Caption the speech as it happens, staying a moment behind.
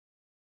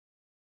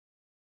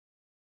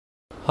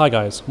Hi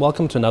guys,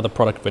 welcome to another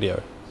product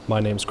video.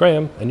 My name's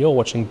Graham and you're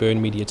watching Burn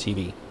Media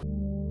TV.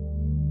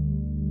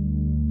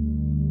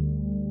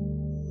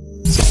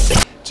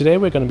 Today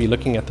we're going to be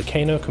looking at the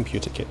Kano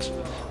Computer Kit,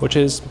 which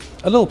is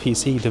a little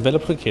PC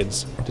developed for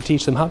kids to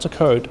teach them how to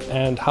code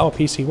and how a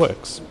PC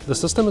works. The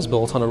system is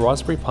built on a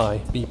Raspberry Pi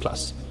B+,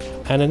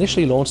 and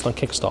initially launched on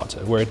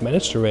Kickstarter, where it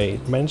managed to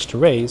raise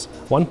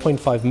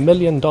 $1.5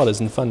 million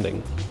in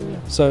funding.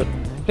 So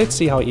let's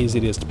see how easy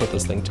it is to put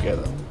this thing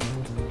together.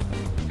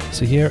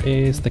 So here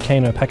is the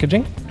Kano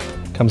packaging.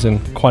 Comes in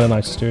quite a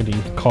nice sturdy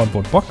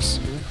cardboard box.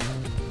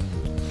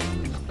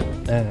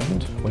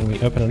 And when we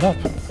open it up,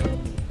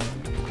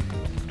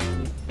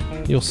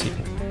 you'll see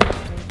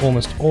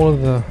almost all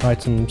of the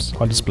items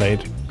are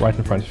displayed right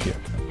in front of you.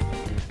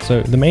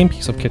 So the main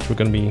piece of kit we're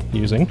going to be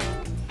using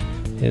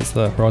is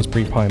the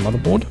Raspberry Pi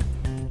motherboard.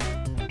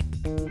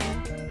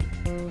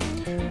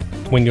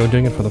 When you're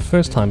doing it for the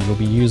first time, you'll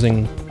be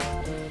using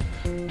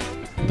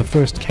the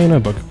first Kano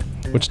book,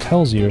 which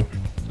tells you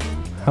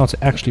how to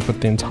actually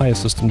put the entire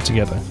system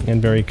together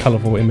in very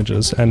colorful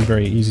images and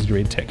very easy to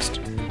read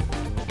text.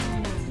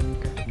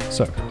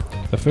 So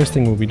the first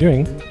thing we'll be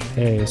doing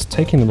is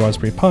taking the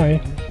Raspberry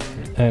Pi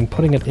and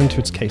putting it into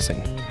its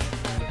casing.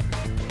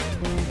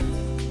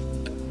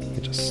 You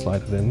just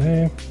slide it in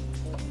there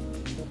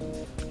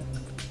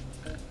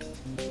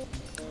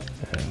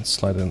and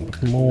slide it in a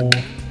bit more,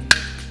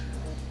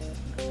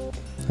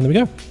 and there we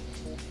go.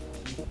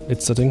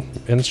 It's sitting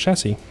in its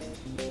chassis.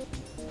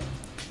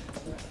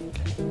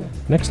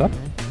 Next up,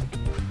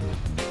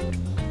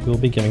 we'll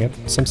be giving it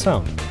some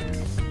sound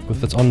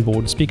with its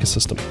onboard speaker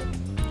system.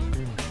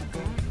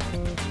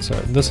 So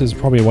this is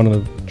probably one of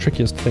the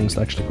trickiest things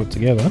to actually put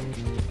together,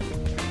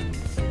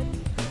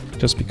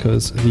 just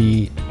because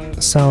the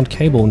sound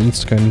cable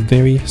needs to go in a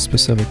very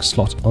specific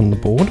slot on the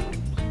board,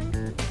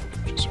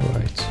 which is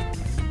right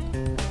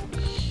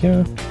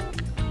here.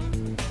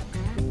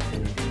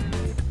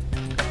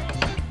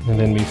 And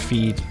then we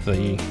feed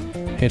the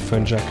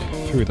headphone jack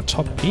through the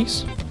top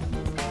piece,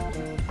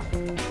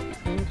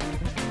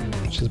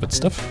 which is a bit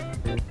stiff.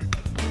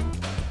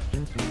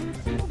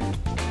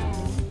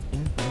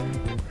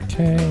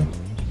 Okay,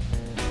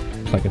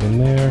 plug it in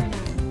there,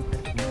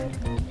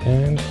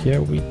 and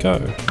here we go.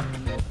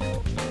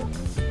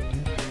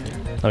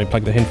 Now we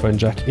plug the headphone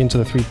jack into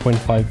the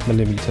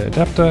 3.5mm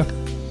adapter,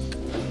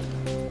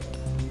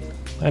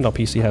 and our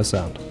PC has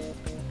sound.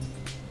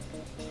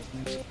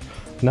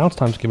 Now it's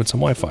time to give it some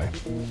Wi-Fi.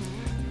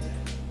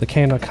 The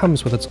Kano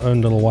comes with its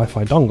own little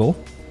Wi-Fi dongle.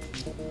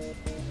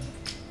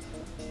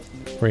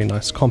 Very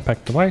nice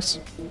compact device,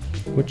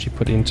 which you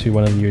put into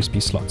one of the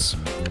USB slots.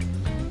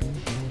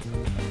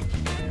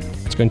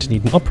 It's going to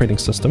need an operating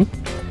system,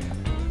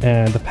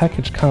 and the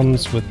package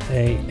comes with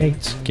a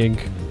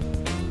 8GB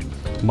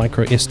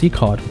micro SD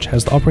card, which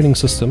has the operating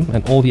system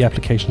and all the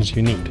applications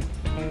you need.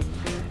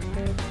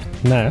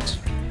 And that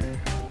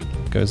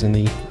goes in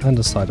the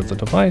underside of the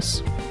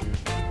device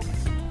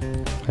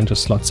and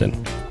just slots in.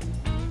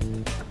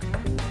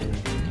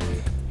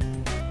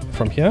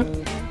 From here,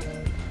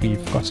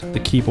 we've got the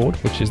keyboard,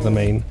 which is the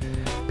main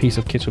piece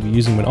of kit we'll be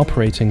using when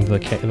operating the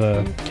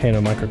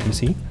Kano micro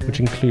PC, which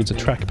includes a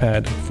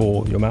trackpad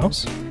for your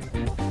mouse.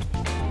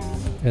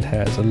 It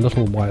has a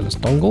little wireless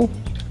dongle,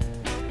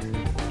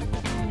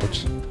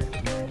 which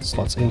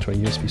slots into a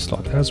USB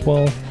slot as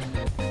well,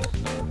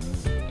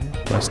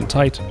 nice and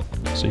tight,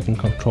 so you can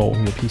control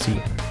your PC.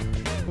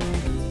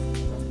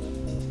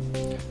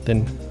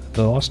 Then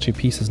the last two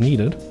pieces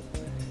needed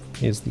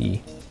is the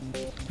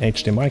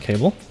HDMI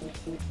cable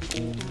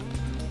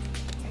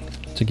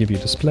to give you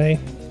display.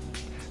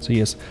 So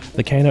yes,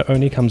 the Kano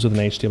only comes with an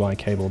HDMI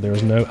cable. There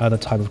is no other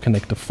type of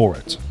connector for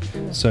it.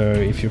 So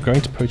if you're going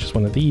to purchase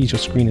one of these, your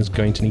screen is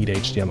going to need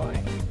HDMI.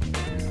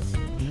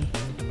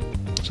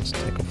 Just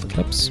take off the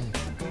clips.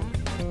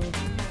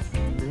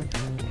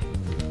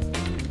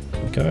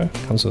 There we go.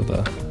 Comes with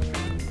a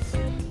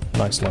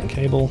nice long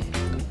cable.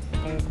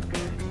 There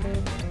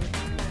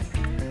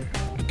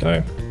we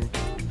go.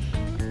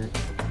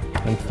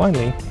 And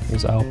finally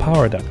is our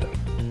power adapter.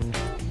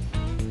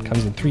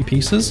 Comes in 3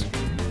 pieces,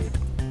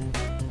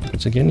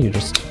 which again you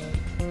just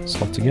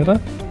slot together,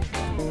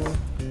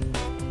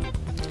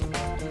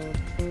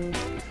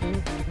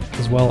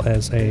 as well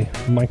as a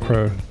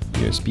micro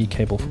USB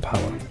cable for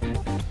power.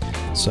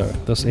 So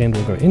this end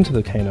will go into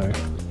the Kano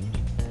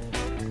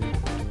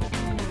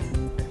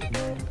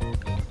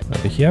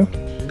over here.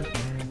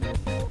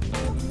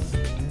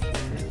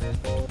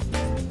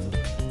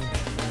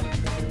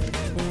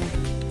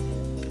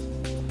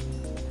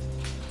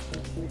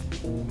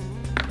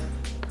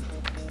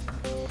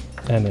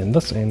 And then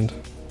this end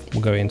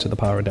will go into the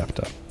power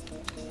adapter.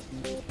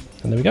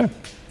 And there we go.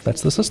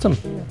 That's the system.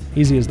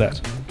 Easy as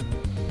that.